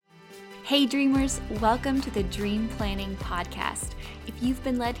Hey dreamers, welcome to the Dream Planning Podcast. If you've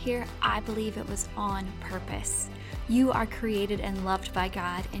been led here, I believe it was on purpose. You are created and loved by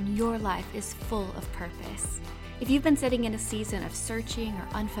God, and your life is full of purpose. If you've been sitting in a season of searching or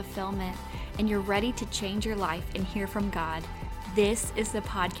unfulfillment, and you're ready to change your life and hear from God, this is the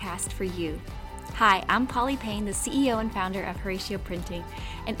podcast for you. Hi, I'm Polly Payne, the CEO and founder of Horatio Printing,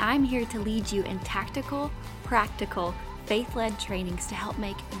 and I'm here to lead you in tactical, practical, faith-led trainings to help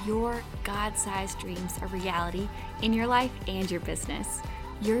make your God-sized dreams a reality in your life and your business.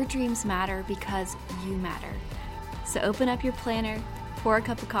 Your dreams matter because you matter. So open up your planner, pour a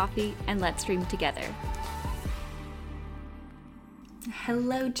cup of coffee, and let's dream together.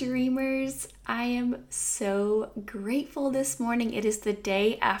 Hello, dreamers. I am so grateful this morning. It is the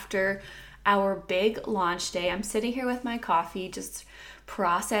day after our big launch day. I'm sitting here with my coffee, just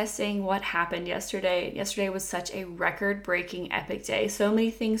processing what happened yesterday. Yesterday was such a record-breaking epic day. So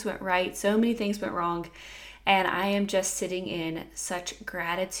many things went right, so many things went wrong, and I am just sitting in such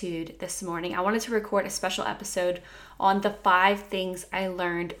gratitude this morning. I wanted to record a special episode on the 5 things I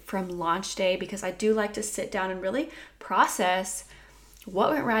learned from launch day because I do like to sit down and really process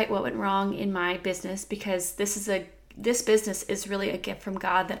what went right, what went wrong in my business, because this business is really a gift from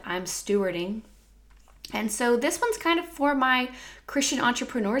God that I'm stewarding. And so this one's kind of for my Christian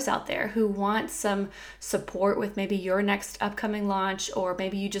entrepreneurs out there who want some support with maybe your next upcoming launch, or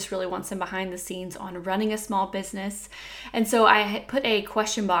maybe you just really want some behind the scenes on running a small business. And so I had put a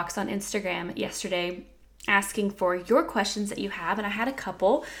question box on Instagram yesterday asking for your questions that you have, and I had a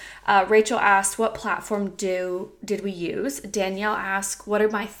couple. Rachel asked, what platform did we use? Danielle asked, what are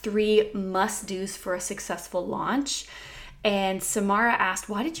my 3 must-dos for a successful launch? And Samara asked,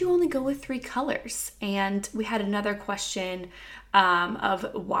 why did you only go with 3 colors? And we had another question of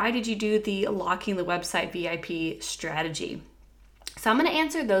why did you do the locking the website VIP strategy? So I'm going to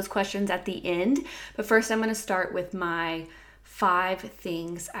answer those questions at the end, but first I'm going to start with my 5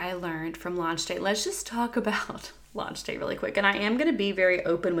 things I learned from launch day. Let's just talk about launch day really quick. And I am going to be very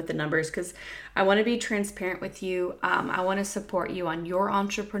open with the numbers because I want to be transparent with you. I want to support you on your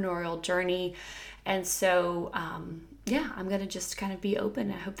entrepreneurial journey. And so, I'm going to just kind of be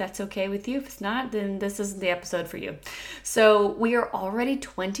open. I hope that's okay with you. If it's not, then this isn't the episode for you. So we are already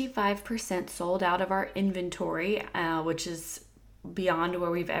 25% sold out of our inventory, which is beyond where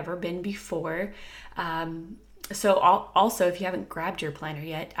we've ever been before. So also, if you haven't grabbed your planner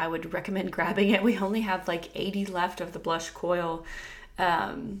yet, I would recommend grabbing it. We only have like 80 left of the blush coil.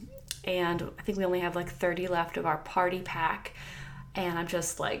 And I think we only have like 30 left of our party pack. And I'm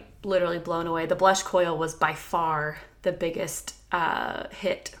just like literally blown away. The blush coil was by far the biggest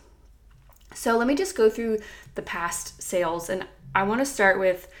hit. So let me just go through the past sales. And I want to start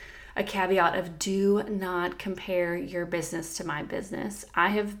with a caveat of do not compare your business to my business. I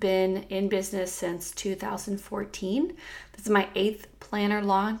have been in business since 2014. This is my 8th planner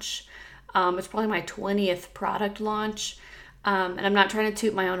launch. It's probably my 20th product launch. And I'm not trying to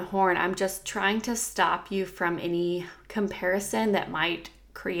toot my own horn. I'm just trying to stop you from any comparison that might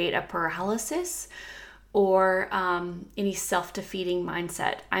create a paralysis or any self-defeating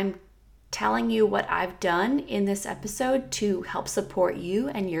mindset. I'm telling you what I've done in this episode to help support you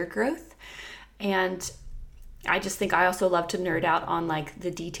and your growth. And I just think I also love to nerd out on like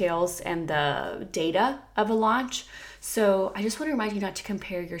the details and the data of a launch. So I just want to remind you not to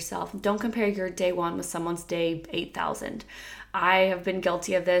compare yourself. Don't compare your day 1 with someone's day 8,000. I have been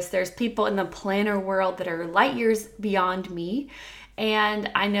guilty of this. There's people in the planner world that are light years beyond me.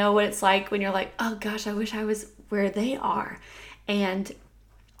 And I know what it's like when you're like, oh gosh, I wish I was where they are. And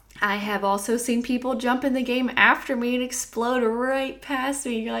I have also seen people jump in the game after me and explode right past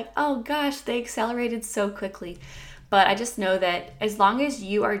me. You're like, oh gosh, they accelerated so quickly. But I just know that as long as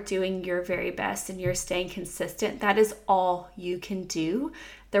you are doing your very best and you're staying consistent, that is all you can do.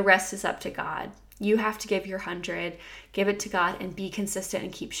 The rest is up to God. You have to give your 100, give it to God, and be consistent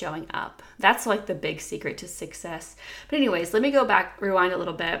and keep showing up. That's like the big secret to success. But anyways, let me go back, rewind a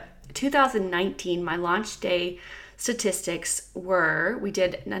little bit. 2019, my launch day statistics were, we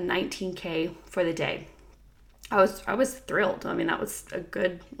did a 19K for the day. I was thrilled. I mean, that was a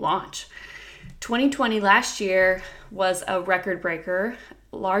good launch. 2020 last year was a record breaker,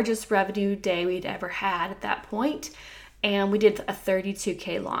 largest revenue day we'd ever had at that point. And we did a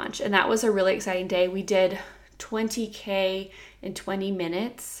 32K launch. And that was a really exciting day. We did 20K in 20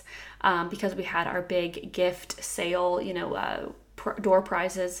 minutes because we had our big gift sale, door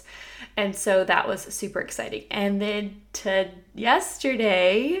prizes. And so that was super exciting. And then to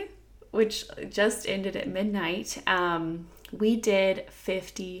yesterday, which just ended at midnight, we did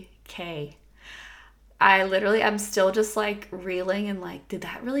 50K. I'm still just like reeling and like, did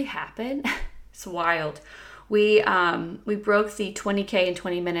that really happen? It's wild. We broke the 20K in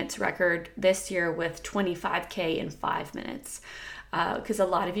 20 minutes record this year with 25K in 5 minutes. Because a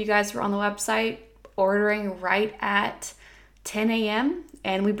lot of you guys were on the website ordering right at 10 a.m.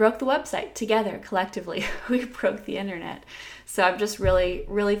 and we broke the website together collectively. We broke the internet. So I'm just really,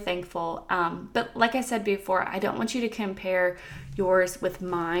 really thankful. But like I said before, I don't want you to compare yours with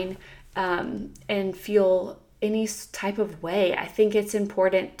mine and feel any type of way. I think it's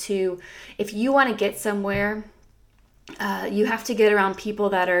important to, if you want to get somewhere, you have to get around people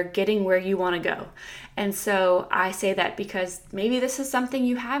that are getting where you want to go. And so I say that because maybe this is something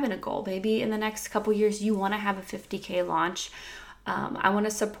you have in a goal. Maybe in the next couple years, you want to have a 50K launch. I want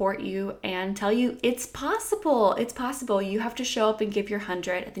to support you and tell you it's possible. It's possible. You have to show up and give your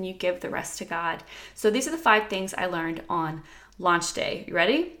 100 and then you give the rest to God. So these are the 5 things I learned on launch day. You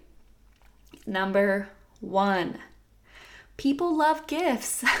ready? Number 1. People love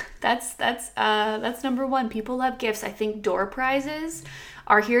gifts. That's number 1. People love gifts. I think door prizes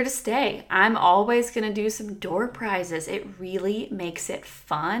are here to stay. I'm always going to do some door prizes. It really makes it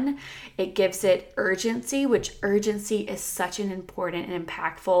fun. It gives it urgency, which urgency is such an important and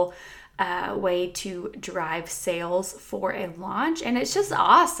impactful way to drive sales for a launch. And it's just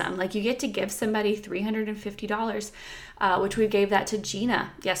awesome. Like you get to give somebody $350, which we gave that to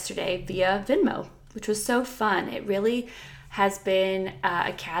Gina yesterday via Venmo, which was so fun. It really has been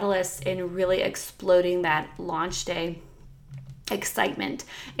a catalyst in really exploding that launch day excitement.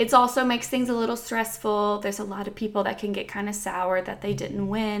 It also makes things a little stressful. There's a lot of people that can get kind of sour that they didn't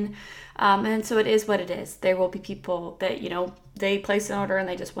win. And so it is what it is. There will be people that, they place an order and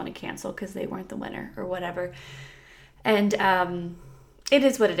they just want to cancel because they weren't the winner or whatever. And it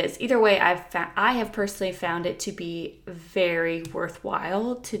is what it is. Either way, I have personally found it to be very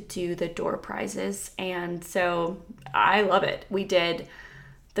worthwhile to do the door prizes. And so I love it. We did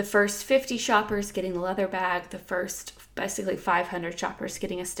the first 50 shoppers getting the leather bag, the first basically 500 shoppers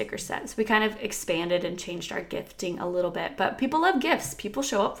getting a sticker set. So we kind of expanded and changed our gifting a little bit, but people love gifts. People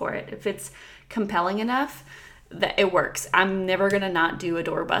show up for it. If it's compelling enough, that it works. I'm never going to not do a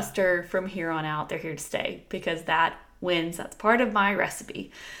doorbuster from here on out. They're here to stay because that wins. That's part of my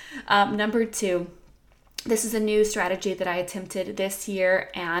recipe. Number 2, this is a new strategy that I attempted this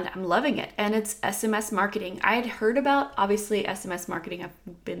year and I'm loving it. And it's SMS marketing. I had heard about, obviously, SMS marketing.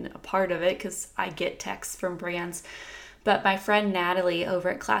 I've been a part of it because I get texts from brands. But my friend Natalie over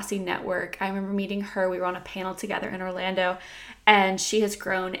at Classy Network, I remember meeting her. We were on a panel together in Orlando and she has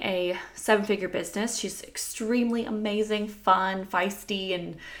grown a 7-figure business. She's extremely amazing, fun, feisty,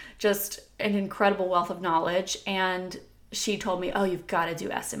 and just an incredible wealth of knowledge. And she told me, oh, you've got to do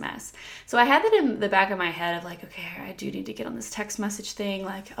SMS. So I had that in the back of my head of like, okay, I do need to get on this text message thing.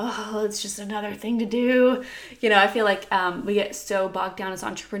 Like, oh, it's just another thing to do. I feel like we get so bogged down as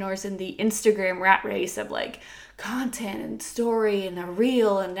entrepreneurs in the Instagram rat race of like content and story and a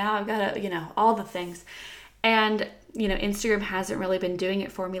reel. And now I've got to, all the things. And, Instagram hasn't really been doing it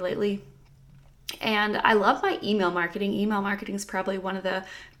for me lately. And I love my email marketing. Email marketing is probably one of the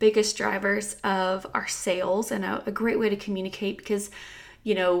biggest drivers of our sales and a great way to communicate because,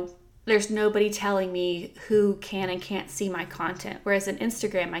 there's nobody telling me who can and can't see my content. Whereas in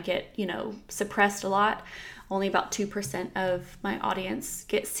Instagram, I get, suppressed a lot. Only about 2% of my audience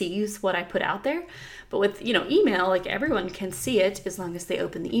sees what I put out there. But with, email, like everyone can see it as long as they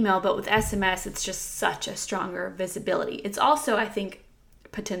open the email. But with SMS, it's just such a stronger visibility. It's also, I think,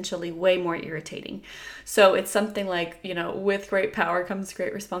 potentially way more irritating. So it's something like, with great power comes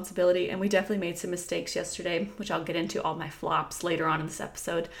great responsibility. And we definitely made some mistakes yesterday, which I'll get into all my flops later on in this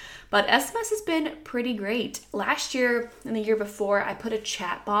episode. But SMS has been pretty great. Last year and the year before, I put a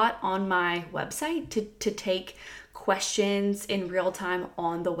chat bot on my website to take questions in real time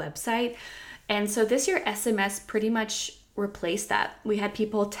on the website. And so this year, SMS pretty much replaced that. We had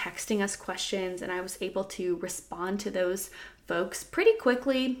people texting us questions and I was able to respond to those folks pretty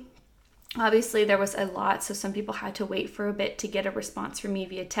quickly. Obviously, there was a lot, so some people had to wait for a bit to get a response from me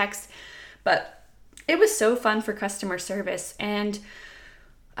via text, but it was so fun for customer service. And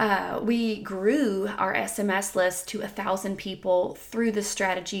we grew our SMS list to 1,000 people through the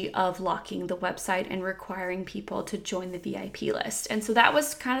strategy of locking the website and requiring people to join the VIP list. And so that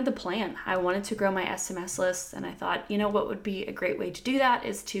was kind of the plan. I wanted to grow my SMS list, and I thought, what would be a great way to do that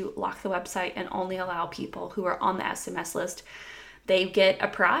is to lock the website and only allow people who are on the SMS list. They get a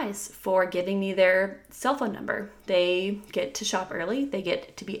prize for giving me their cell phone number. They get to shop early. They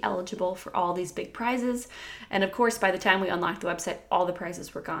get to be eligible for all these big prizes. And of course, by the time we unlocked the website, all the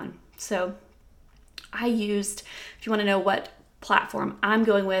prizes were gone. So I used, if you want to know what platform I'm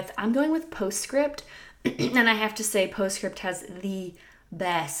going with Postscript. And I have to say, Postscript has the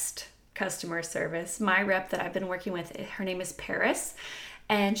best customer service. My rep that I've been working with, her name is Paris,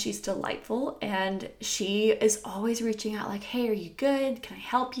 and she's delightful, and she is always reaching out like, hey, are you good? Can I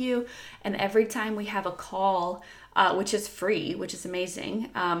help you? And every time we have a call, which is free, which is amazing.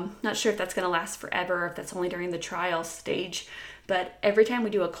 Not sure if that's going to last forever or if that's only during the trial stage, but every time we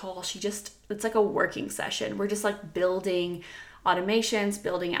do a call, it's like a working session. We're just like building automations,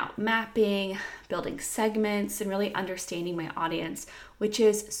 building out mapping, building segments, and really understanding my audience, which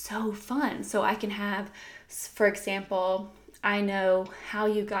is so fun. So I can have, for example, I know how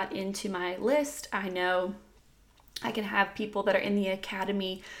you got into my list. I know I can have people that are in the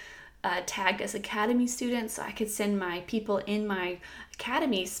academy tagged as academy students. So I could send my people in my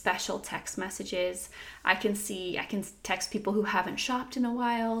academy special text messages. I can text people who haven't shopped in a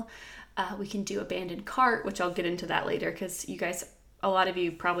while. We can do abandoned cart, which I'll get into that later, because a lot of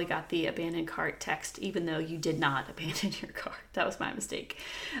you probably got the abandoned cart text, even though you did not abandon your cart. That was my mistake.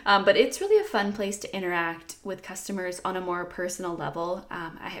 But it's really a fun place to interact with customers on a more personal level.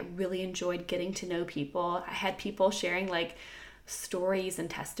 I have really enjoyed getting to know people. I had people sharing like stories and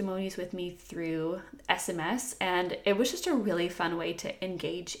testimonies with me through SMS, and it was just a really fun way to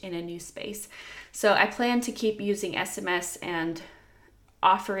engage in a new space. So I plan to keep using SMS and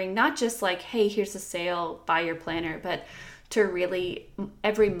offering not just like, hey, here's a sale, buy your planner, but to really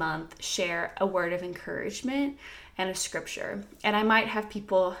every month share a word of encouragement and a scripture. And I might have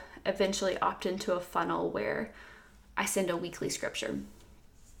people eventually opt into a funnel where I send a weekly scripture.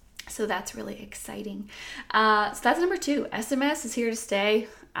 So that's really exciting. So that's number 2. SMS is here to stay.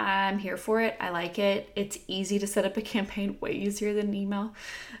 I'm here for it. I like it. It's easy to set up a campaign, way easier than an email.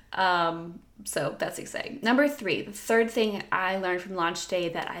 So that's exciting. Number 3, the third thing I learned from launch day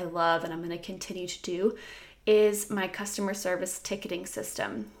that I love and I'm going to continue to do is my customer service ticketing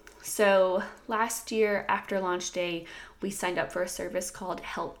system. So last year after launch day, we signed up for a service called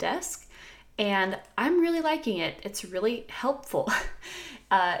Help Desk, and I'm really liking it. It's really helpful.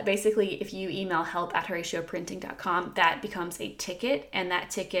 Basically, if you email help@Horatioprinting.com, that becomes a ticket, and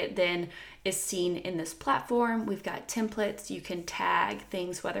that ticket then is seen in this platform. We've got templates. You can tag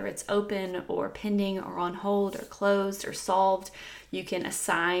things, whether it's open or pending or on hold or closed or solved. You can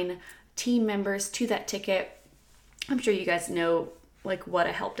assign team members to that ticket. I'm sure you guys know like what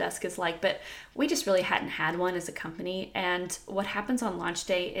a help desk is like, but we just really hadn't had one as a company. And what happens on launch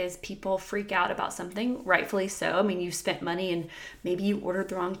day is people freak out about something, rightfully so. I mean, you spent money and maybe you ordered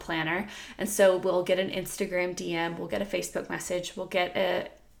the wrong planner. And so we'll get an Instagram DM, we'll get a Facebook message, we'll get an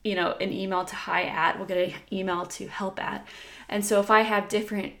email to hi@, we'll get an email to help@. And so if I have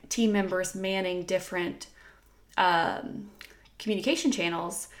different team members manning different communication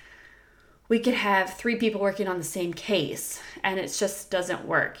channels, we could have 3 people working on the same case, and it just doesn't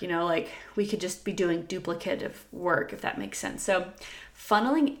work. Like we could just be doing duplicative work, if that makes sense. So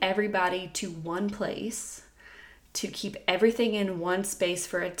funneling everybody to one place to keep everything in one space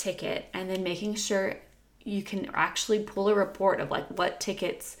for a ticket, and then making sure you can actually pull a report of like what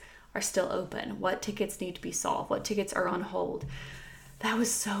tickets are still open, what tickets need to be solved, what tickets are on hold. That was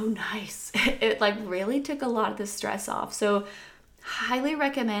so nice. It like really took a lot of the stress off. So highly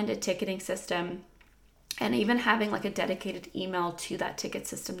recommend a ticketing system, and even having like a dedicated email to that ticket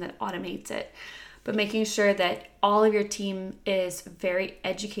system that automates it, but making sure that all of your team is very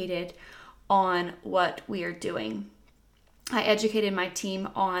educated on what we are doing. I educated my team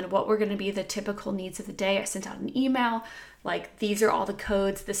on what were going to be the typical needs of the day. I sent out an email like, these are all the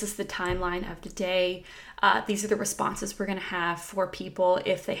codes, this is the timeline of the day, these are the responses we're going to have for people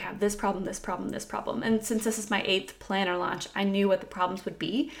if they have this problem, this problem, this problem. And since this is my 8th planner launch, I knew what the problems would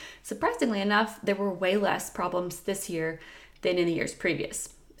be. Surprisingly enough, there were way less problems this year than in the years previous.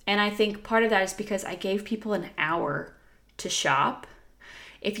 And I think part of that is because I gave people an hour to shop.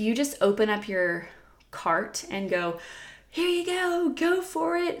 If you just open up your cart and go, here you go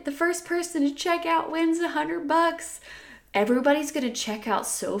for it. The first person to check out wins $100. Everybody's going to check out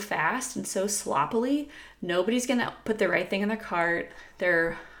so fast and so sloppily. Nobody's going to put the right thing in their cart.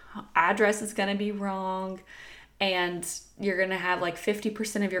 Their address is going to be wrong. And you're going to have like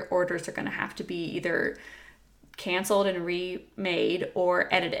 50% of your orders are going to have to be either canceled and remade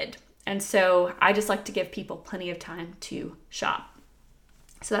or edited. And so I just like to give people plenty of time to shop.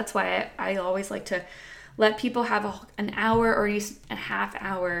 So that's why I always like to let people have an hour or use a half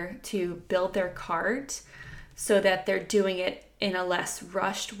hour to build their cart, so that they're doing it in a less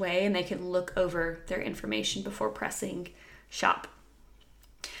rushed way and they can look over their information before pressing shop.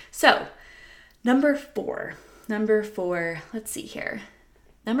 So number four, let's see here.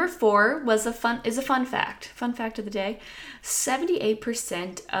 Number 4 is a fun fact. Fun fact of the day.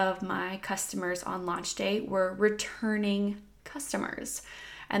 78% of my customers on launch day were returning customers.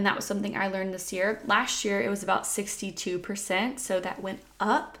 And that was something I learned this year. Last year, it was about 62%, so that went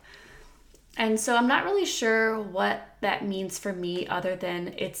up. And so I'm not really sure what that means for me other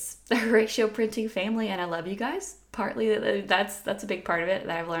than it's the Horacio Printing family and I love you guys. Partly that's a big part of it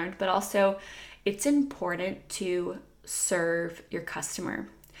that I've learned, but also it's important to serve your customer.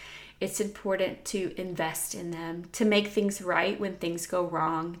 It's important to invest in them, to make things right when things go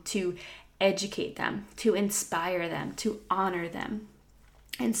wrong, to educate them, to inspire them, to honor them.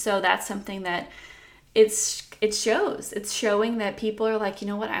 And so that's something that it shows. It's showing that people are like, you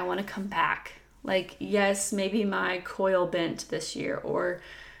know what, I want to come back. Like, yes, maybe my coil bent this year, or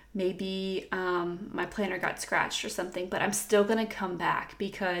maybe my planner got scratched or something, but I'm still going to come back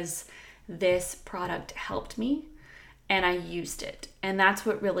because this product helped me and I used it. And that's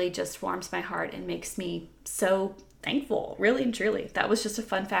what really just warms my heart and makes me so thankful, really and truly. That was just a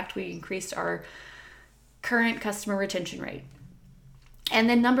fun fact. We increased our current customer retention rate. And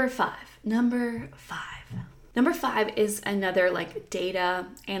then number five is another like data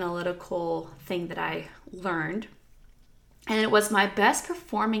analytical thing that I learned. And it was my best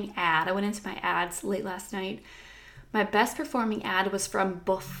performing ad. I went into my ads late last night. My best performing ad was from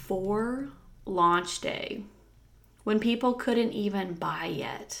before launch day, when people couldn't even buy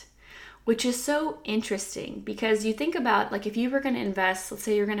yet, which is so interesting because you think about, like, if you were going to invest, let's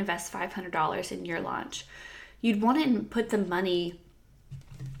say you're going to invest $500 in your launch, you'd want to put the money,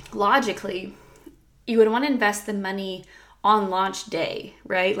 logically, you would want to invest the money on launch day,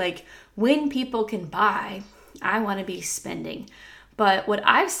 right? Like, when people can buy, I want to be spending. But what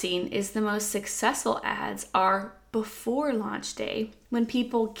I've seen is the most successful ads are before launch day, when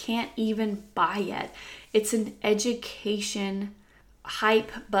people can't even buy yet. It's an education,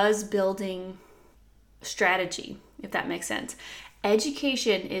 hype, buzz building strategy, if that makes sense.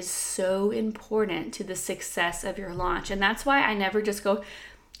 Education is so important to the success of your launch. And that's why I never just go,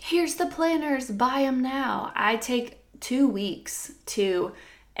 here's the planners, buy them now. I take 2 weeks to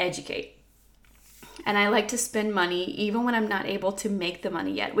educate. And I like to spend money even when I'm not able to make the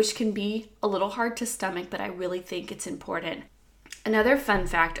money yet, which can be a little hard to stomach, but I really think it's important. Another fun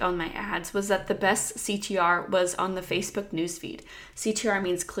fact on my ads was that the best CTR was on the Facebook newsfeed. CTR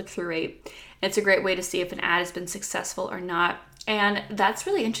means click-through rate. It's a great way to see if an ad has been successful or not. And that's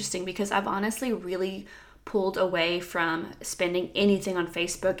really interesting because I've honestly really pulled away from spending anything on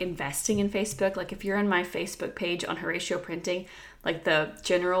Facebook, investing in Facebook. Like, if you're on my Facebook page on Horacio Printing, like the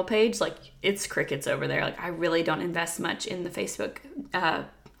general page, like, it's crickets over there. Like, I really don't invest much in the Facebook,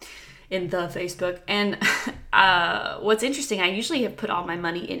 And what's interesting, I usually have put all my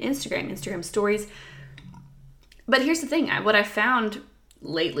money in Instagram stories. But here's the thing, what I found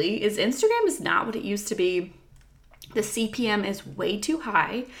lately is Instagram is not what it used to be. The CPM is way too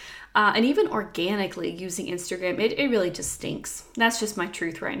high. And even organically using Instagram, it really just stinks. That's just my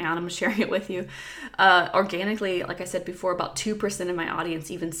truth right now, and I'm sharing it with you. Organically, like I said before, about 2% of my audience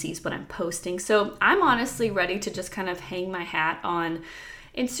even sees what I'm posting. So I'm honestly ready to just kind of hang my hat on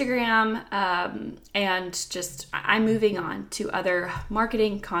Instagram, and just I'm moving on to other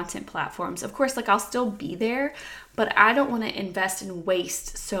marketing content platforms. Of course, like, I'll still be there, but I don't want to invest and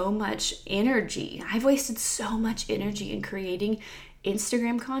waste so much energy. I've wasted so much energy in creating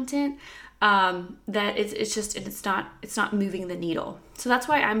Instagram content that it's not moving the needle. So that's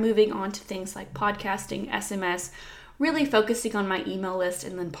why I'm moving on to things like podcasting, SMS, really focusing on my email list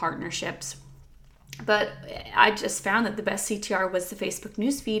and then partnerships. But I just found that the best CTR was the Facebook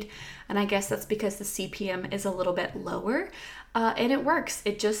newsfeed, and I guess that's because the CPM is a little bit lower, and it works.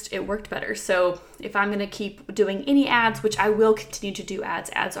 It worked better. So if I'm going to keep doing any ads, which I will continue to do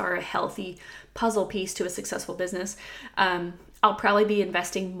ads are a healthy puzzle piece to a successful business, I'll probably be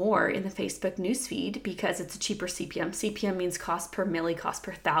investing more in the Facebook newsfeed because it's a cheaper CPM. CPM means cost per milli, cost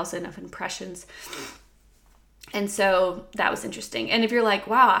per thousand of impressions. And so that was interesting. And if you're like,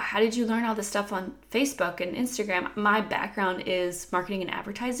 wow, how did you learn all this stuff on Facebook and Instagram? My background is marketing and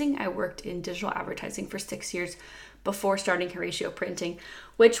advertising. I worked in digital advertising for 6 years before starting Horacio Printing,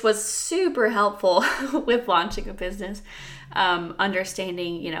 which was super helpful with launching a business,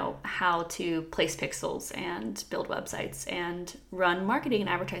 understanding, how to place pixels and build websites and run marketing and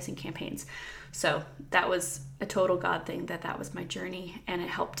advertising campaigns. So that was a total God thing, that was my journey, and it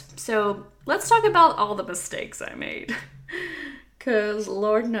helped. So let's talk about all the mistakes I made, because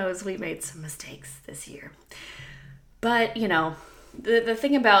Lord knows we made some mistakes this year. But, the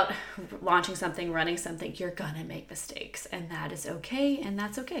thing about launching something, running something, you're gonna make mistakes, and that is okay, and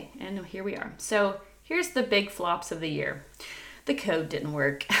that's okay. And here we are. So here's the big flops of the year. the code didn't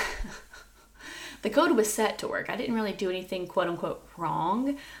work. The code was set to work. I didn't really do anything quote unquote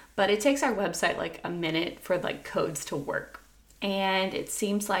wrong, but it takes our website like a minute for like codes to work. And it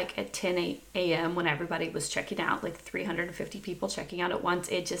seems like at 10 a.m. when everybody was checking out, like 350 people checking out at once,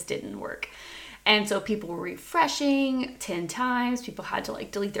 it just didn't work. And so people were refreshing 10 times. People had to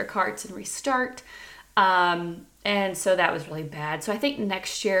like delete their carts and restart. And so that was really bad. So I think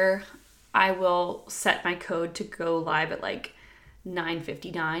next year I will set my code to go live at like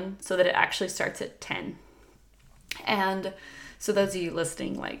 9:59 so that it actually starts at 10. And so those of you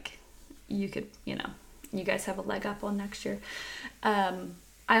listening, like you could, you guys have a leg up on next year. I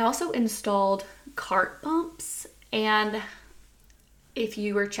also installed cart bumps, and if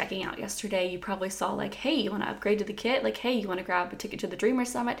you were checking out yesterday, you probably saw like, hey, you want to upgrade to the kit? Like, hey, you want to grab a ticket to the Dreamer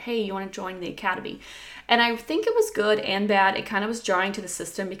Summit? Hey, you want to join the Academy? And I think it was good and bad. It kind of was jarring to the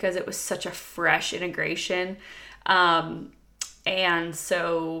system because it was such a fresh integration. And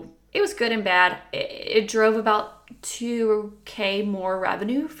so it was good and bad. It drove about $2,000 more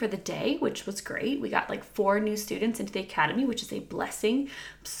revenue for the day, which was great. We got like 4 new students into the Academy, which is a blessing.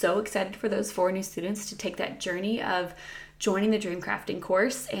 I'm so excited for those 4 new students to take that journey of joining the Dream Crafting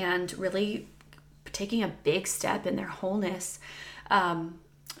course and really taking a big step in their wholeness.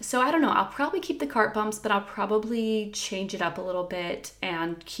 So I don't know, I'll probably keep the cart bumps, but I'll probably change it up a little bit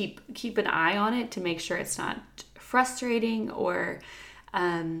and keep an eye on it to make sure it's not frustrating or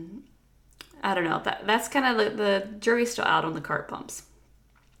I don't know. That's kind of the jury's still out on the cart bumps.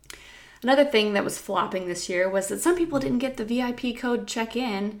 Another thing that was flopping this year was that some people didn't get the VIP code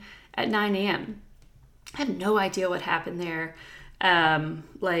check-in at 9 a.m. I had no idea what happened there.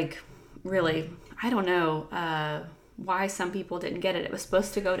 Really, I don't know why some people didn't get it. It was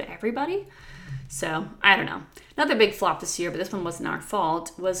supposed to go to everybody. So, I don't know. Another big flop this year, but this one wasn't our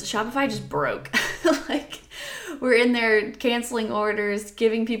fault, was Shopify just broke. We're in there canceling orders,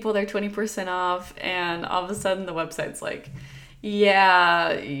 giving people their 20% off, and all of a sudden the website's like,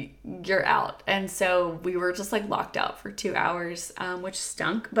 yeah, you're out. And so we were just like locked out for 2 hours, which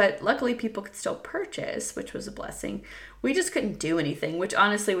stunk. But luckily people could still purchase, which was a blessing. We just couldn't do anything, which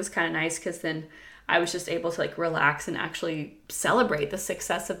honestly was kind of nice because then I was just able to like relax and actually celebrate the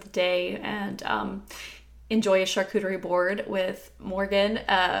success of the day and enjoy a charcuterie board with Morgan,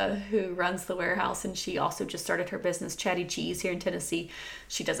 who runs the warehouse, and she also just started her business, Chatty Cheese, here in Tennessee.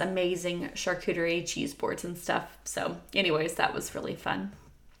 She does amazing charcuterie cheese boards and stuff. So anyways, that was really fun.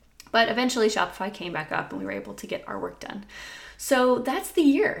 But eventually Shopify came back up and we were able to get our work done. So that's the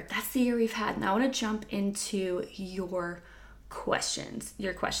year. That's the year we've had. Now I want to jump into your questions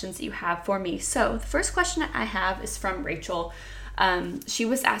that you have for me. So the first question I have is from Rachel. She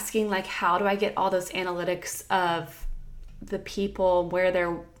was asking like, how do I get all those analytics of the people, where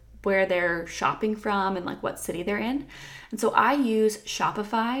they're shopping from and like what city they're in? And so I use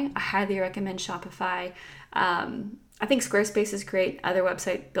Shopify. I highly recommend Shopify. I think Squarespace is great. Other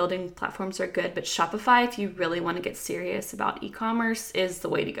website building platforms are good, but Shopify, if you really want to get serious about e-commerce, is the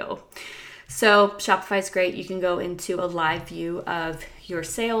way to go. So Shopify is great. You can go into a live view of your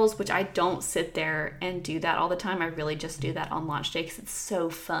sales, which I don't sit there and do that all the time. I really just do that on launch day because it's so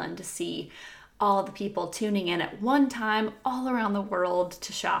fun to see all the people tuning in at one time all around the world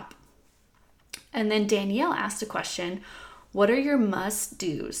to shop. And then Danielle asked a question, what are your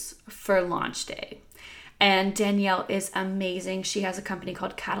must-dos for launch day? And Danielle is amazing. She has a company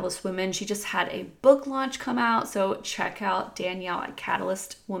called Catalyst Women. She just had a book launch come out. So check out Danielle at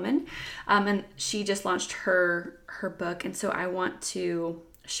Catalyst Woman. And she just launched her book. And so I want to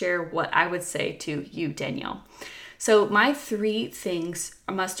share what I would say to you, Danielle. So my 3 things,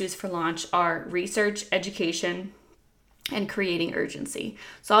 must-dos for launch, are research, education, and creating urgency.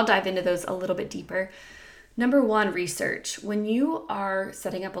 So I'll dive into those a little bit deeper. Number 1, research. When you are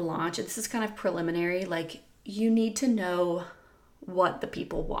setting up a launch, and this is kind of preliminary, like you need to know what the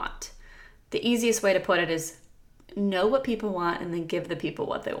people want. The easiest way to put it is know what people want and then give the people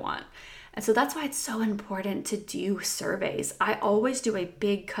what they want. And so that's why it's so important to do surveys. I always do a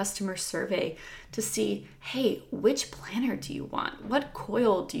big customer survey to see, hey, which planner do you want? What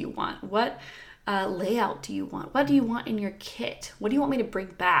coil do you want? What layout do you want? What do you want in your kit? What do you want me to bring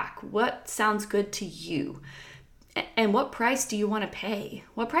back? What sounds good to you? And what price do you want to pay?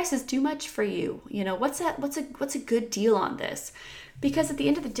 What price is too much for you? You know, what's a good deal on this? Because at the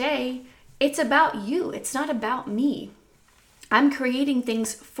end of the day, it's about you. It's not about me. I'm creating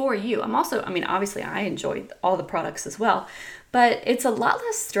things for you. Obviously I enjoy all the products as well, but it's a lot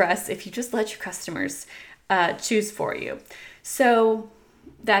less stress if you just let your customers choose for you. So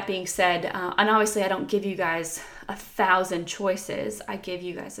that being said, and obviously I don't give you guys 1,000 choices. I give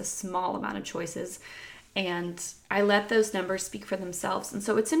you guys a small amount of choices. And I let those numbers speak for themselves. And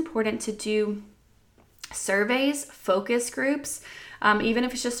so it's important to do surveys, focus groups, even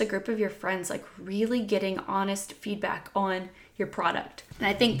if it's just a group of your friends, like really getting honest feedback on your product. And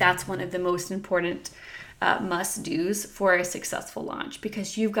I think that's one of the most important must-dos for a successful launch,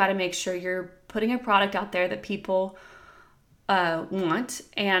 because you've got to make sure you're putting a product out there that people want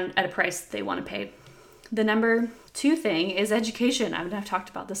and at a price they want to pay. The number 2 thing is education. I've talked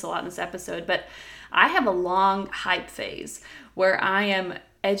about this a lot in this episode, but I have a long hype phase where I am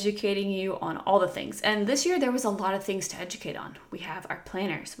educating you on all the things. And this year there was a lot of things to educate on. We have our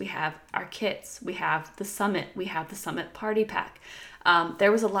planners, we have our kits, we have the summit, we have the summit party pack.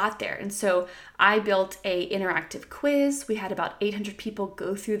 There was a lot there. And so I built a interactive quiz. We had about 800 people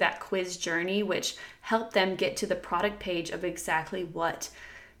go through that quiz journey, which helped them get to the product page of exactly what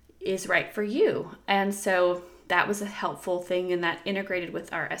is right for you. And so that was a helpful thing, and that integrated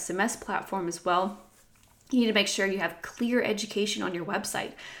with our SMS platform as well. You need to make sure you have clear education on your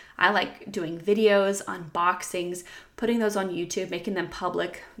website. I like doing videos, unboxings, putting those on YouTube, making them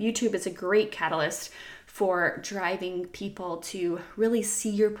public. YouTube is a great catalyst for driving people to really see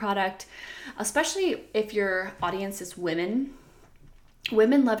your product, especially if your audience is women.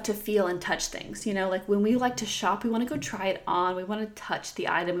 Women love to feel and touch things. You know, like when we like to shop, we want to go try it on. We want to touch the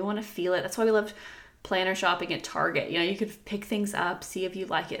item. We want to feel it. That's why we love planner shopping at Target. You know, you could pick things up, see if you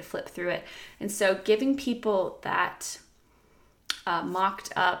like it, flip through it. And so giving people that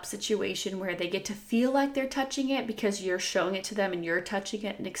mocked up situation where they get to feel like they're touching it because you're showing it to them and you're touching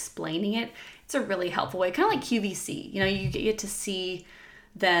it and explaining it, it's a really helpful way. Kind of like QVC. You know, you get to see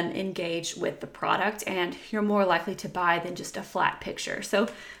them engage with the product, and you're more likely to buy than just a flat picture. So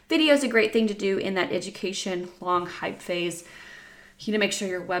video is a great thing to do in that education long hype phase. You need to make sure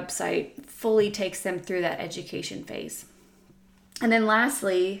your website fully takes them through that education phase. And then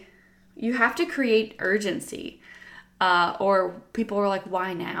lastly, you have to create urgency. Or people are like,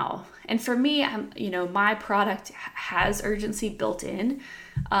 why now? And for me, my product has urgency built in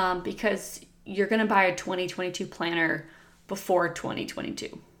because you're going to buy a 2022 planner before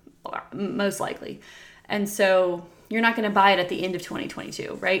 2022, most likely. And so you're not going to buy it at the end of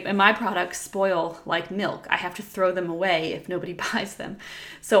 2022, right? And my products spoil like milk. I have to throw them away if nobody buys them.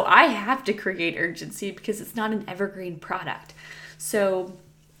 So I have to create urgency because it's not an evergreen product. So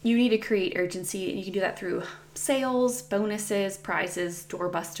you need to create urgency, and you can do that through sales, bonuses, prizes,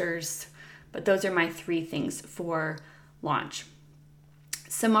 doorbusters. But those are my 3 things for launch.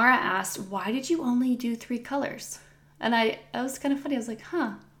 Samara asked, why did you only do 3 colors? And it was kind of funny. I was like,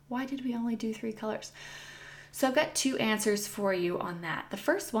 why did we only do 3 colors? So I've got 2 answers for you on that. The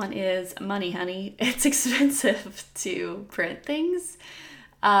first one is money, honey. It's expensive to print things.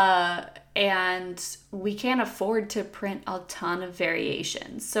 And we can't afford to print a ton of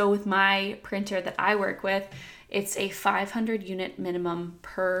variations. So with my printer that I work with, it's a 500 unit minimum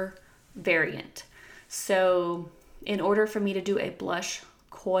per variant. So in order for me to do a blush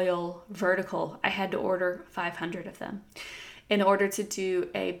coil vertical, I had to order 500 of them. In order to do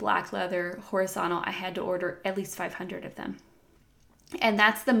a black leather horizontal, I had to order at least 500 of them. And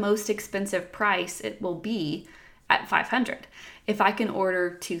that's the most expensive price it will be at 500. If I can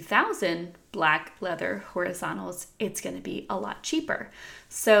order 2,000 black leather horizontals, it's going to be a lot cheaper.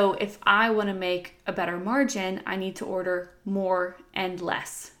 So if I want to make a better margin, I need to order more and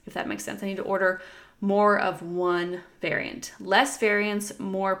less, if that makes sense. I need to order more of one variant. Less variants,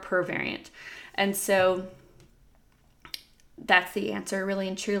 more per variant. And so that's the answer, really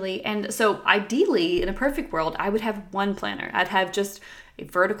and truly. And so ideally, in a perfect world, I would have one planner. I'd have just a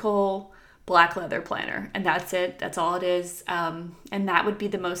vertical black leather planner, and that's it. That's all it is. And that would be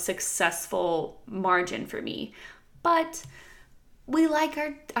the most successful margin for me. But we like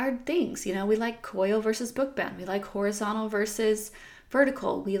our things, you know, we like coil versus bookbend. We like horizontal versus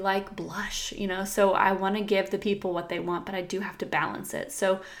vertical. We like blush, you know, so I want to give the people what they want, but I do have to balance it.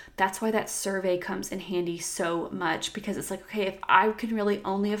 So that's why that survey comes in handy so much, because it's like, okay, if I can really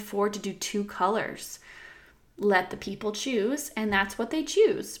only afford to do 2 colors, let the people choose, and that's what they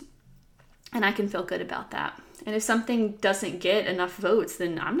choose. And I can feel good about that. And if something doesn't get enough votes,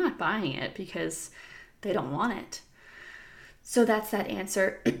 then I'm not buying it because they don't want it. So that's that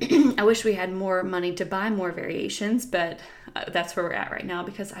answer. I wish we had more money to buy more variations, but that's where we're at right now,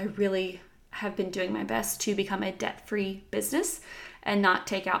 because I really have been doing my best to become a debt-free business and not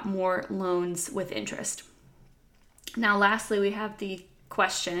take out more loans with interest. Now, lastly, we have the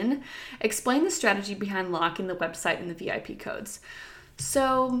question, explain the strategy behind locking the website and the VIP codes.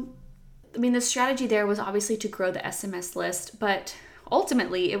 So, I mean, the strategy there was obviously to grow the SMS list, but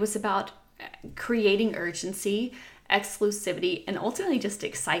ultimately it was about creating urgency exclusivity, and ultimately just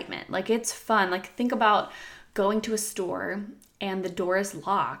excitement. Like, it's fun. Like, think about going to a store and the door is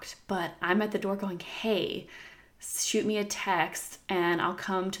locked, but I'm at the door going, hey, shoot me a text and I'll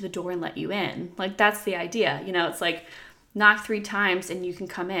come to the door and let you in. Like, that's the idea. It's like knock 3 times and you can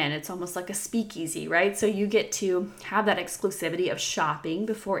come in. It's almost like a speakeasy, right? So you get to have that exclusivity of shopping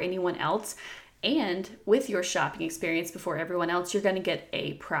before anyone else. And with your shopping experience before everyone else, you're going to get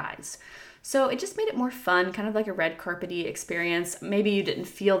a prize. So it just made it more fun, kind of like a red carpety experience. Maybe you didn't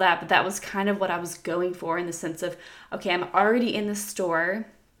feel that, but that was kind of what I was going for, in the sense of, okay, I'm already in the store.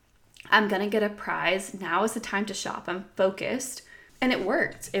 I'm going to get a prize. Now is the time to shop. I'm focused. And it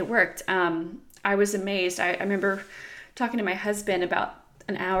worked. It worked. I was amazed. I remember talking to my husband about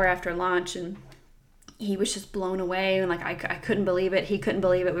an hour after launch, and he was just blown away. And like, I couldn't believe it. He couldn't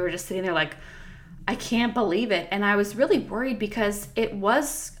believe it. We were just sitting there like, I can't believe it. And I was really worried because it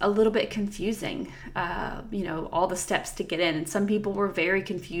was a little bit confusing, all the steps to get in. And some people were very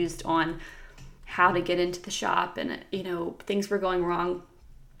confused on how to get into the shop, and, things were going wrong.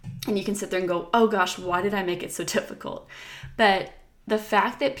 And you can sit there and go, oh gosh, why did I make it so difficult? But the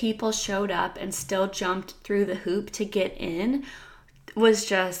fact that people showed up and still jumped through the hoop to get in was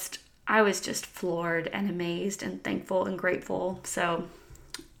just, I was just floored and amazed and thankful and grateful. So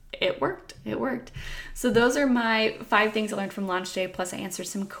it worked. It worked. So those are my 5 things I learned from launch day. Plus I answered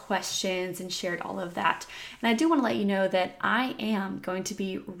some questions and shared all of that. And I do want to let you know that I am going to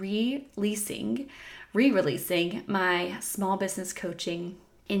be re-releasing my small business coaching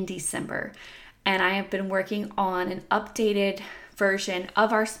in December. And I have been working on an updated version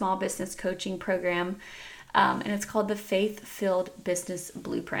of our small business coaching program. And it's called the Faith-Filled Business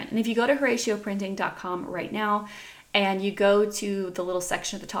Blueprint. And if you go to HoratioPrinting.com right now, and you go to the little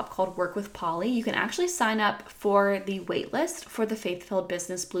section at the top called Work with Polly, you can actually sign up for the waitlist for the Faith-Filled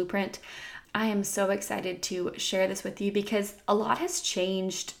Business Blueprint. I am so excited to share this with you because a lot has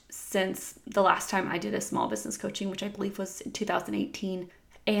changed since the last time I did a small business coaching, which I believe was in 2018.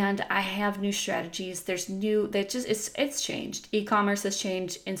 And I have new strategies. It's changed. E-commerce has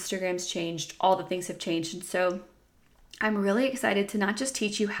changed, Instagram's changed, all the things have changed. And so I'm really excited to not just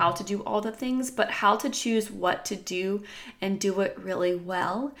teach you how to do all the things, but how to choose what to do and do it really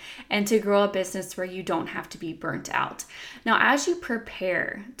well, and to grow a business where you don't have to be burnt out. Now, as you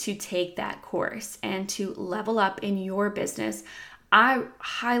prepare to take that course and to level up in your business, I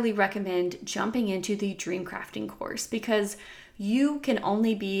highly recommend jumping into the Dream Crafting course, because your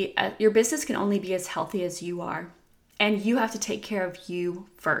business can only be as healthy as you are, and you have to take care of you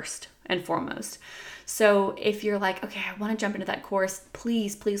first and foremost. So if you're like, okay, I want to jump into that course,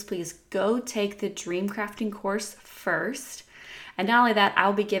 please, please, please go take the Dream Crafting course first. And not only that,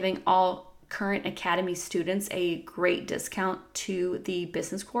 I'll be giving all current Academy students a great discount to the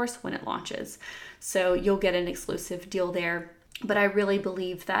business course when it launches. So you'll get an exclusive deal there. But I really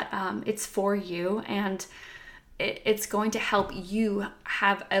believe that it's for you, and it's going to help you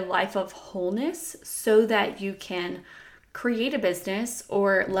have a life of wholeness so that you can create a business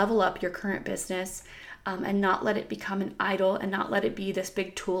or level up your current business, and not let it become an idol, and not let it be this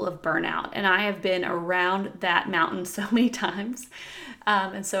big tool of burnout. And I have been around that mountain so many times.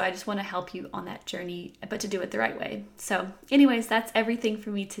 And so I just want to help you on that journey, but to do it the right way. So anyways, that's everything for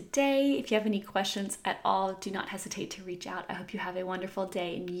me today. If you have any questions at all, do not hesitate to reach out. I hope you have a wonderful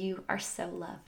day, and you are so loved.